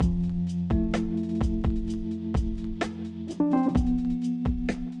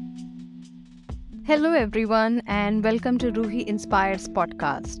Hello, everyone, and welcome to Ruhi Inspires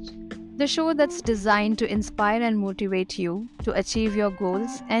podcast, the show that's designed to inspire and motivate you to achieve your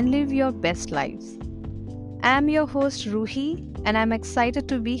goals and live your best lives. I'm your host, Ruhi, and I'm excited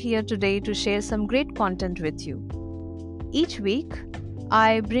to be here today to share some great content with you. Each week,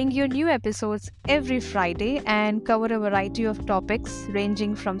 I bring you new episodes every Friday and cover a variety of topics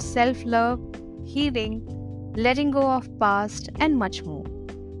ranging from self love, healing, letting go of past, and much more.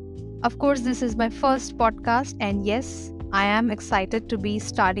 Of course, this is my first podcast, and yes, I am excited to be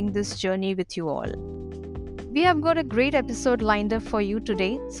starting this journey with you all. We have got a great episode lined up for you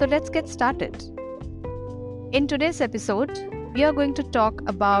today, so let's get started. In today's episode, we are going to talk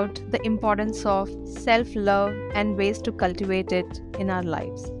about the importance of self love and ways to cultivate it in our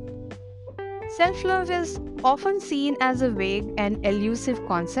lives. Self love is often seen as a vague and elusive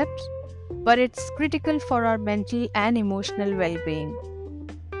concept, but it's critical for our mental and emotional well being.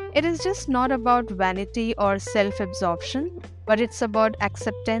 It is just not about vanity or self absorption, but it's about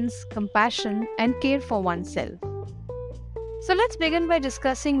acceptance, compassion, and care for oneself. So let's begin by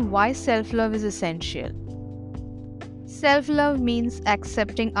discussing why self love is essential. Self love means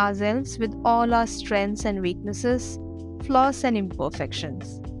accepting ourselves with all our strengths and weaknesses, flaws and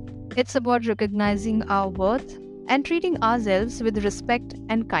imperfections. It's about recognizing our worth and treating ourselves with respect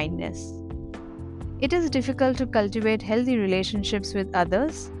and kindness. It is difficult to cultivate healthy relationships with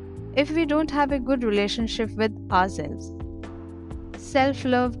others if we don't have a good relationship with ourselves. Self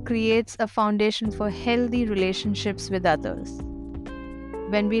love creates a foundation for healthy relationships with others.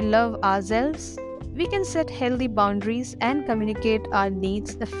 When we love ourselves, we can set healthy boundaries and communicate our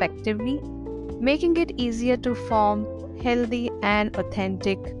needs effectively, making it easier to form healthy and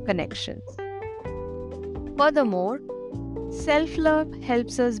authentic connections. Furthermore, self love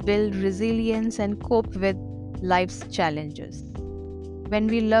helps us build resilience and cope with life's challenges. When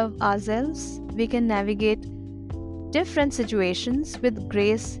we love ourselves, we can navigate different situations with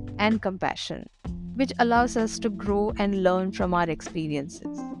grace and compassion, which allows us to grow and learn from our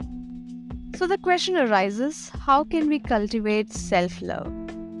experiences. So the question arises, how can we cultivate self-love?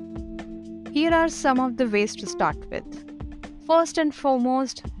 Here are some of the ways to start with. First and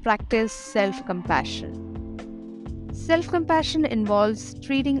foremost, practice self-compassion. Self-compassion involves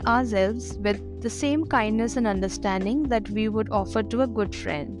treating ourselves with the same kindness and understanding that we would offer to a good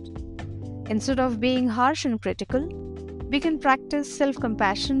friend. Instead of being harsh and critical, we can practice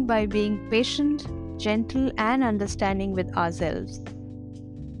self-compassion by being patient, gentle, and understanding with ourselves.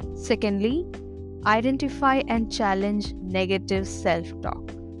 Secondly, identify and challenge negative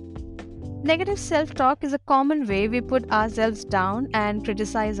self-talk. Negative self-talk is a common way we put ourselves down and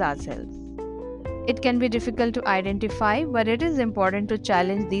criticize ourselves. It can be difficult to identify, but it is important to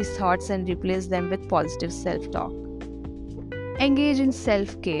challenge these thoughts and replace them with positive self-talk. Engage in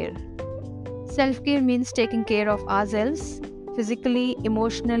self-care. Self-care means taking care of ourselves physically,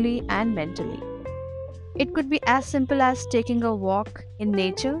 emotionally, and mentally. It could be as simple as taking a walk in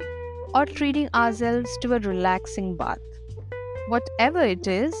nature or treating ourselves to a relaxing bath. Whatever it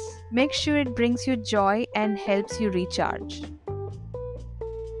is, make sure it brings you joy and helps you recharge.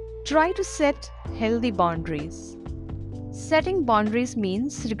 Try to set healthy boundaries. Setting boundaries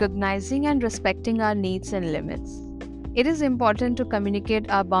means recognizing and respecting our needs and limits. It is important to communicate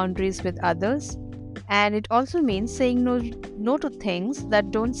our boundaries with others, and it also means saying no to things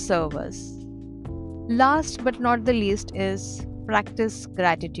that don't serve us. Last but not the least is practice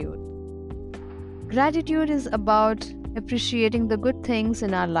gratitude. Gratitude is about appreciating the good things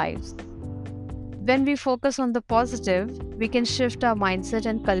in our lives. When we focus on the positive, we can shift our mindset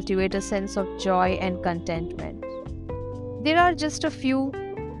and cultivate a sense of joy and contentment. There are just a few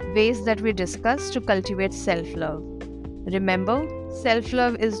ways that we discuss to cultivate self-love. Remember,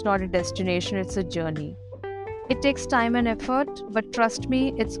 self-love is not a destination, it's a journey. It takes time and effort, but trust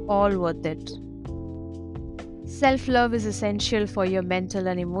me, it's all worth it. Self-love is essential for your mental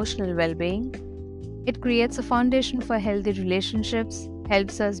and emotional well-being. It creates a foundation for healthy relationships,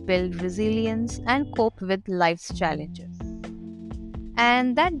 helps us build resilience and cope with life's challenges.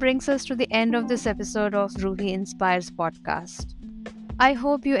 And that brings us to the end of this episode of Ruhi Inspires podcast. I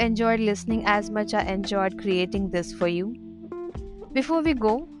hope you enjoyed listening as much as I enjoyed creating this for you. Before we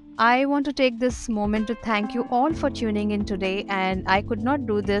go, I want to take this moment to thank you all for tuning in today, and I could not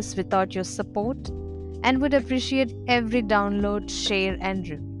do this without your support and would appreciate every download, share, and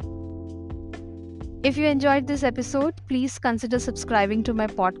review. If you enjoyed this episode, please consider subscribing to my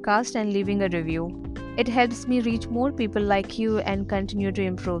podcast and leaving a review. It helps me reach more people like you and continue to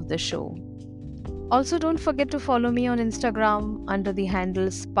improve the show. Also, don't forget to follow me on Instagram under the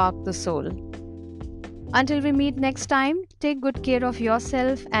handle Spark the Soul. Until we meet next time, take good care of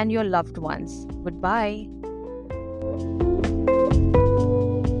yourself and your loved ones. Goodbye.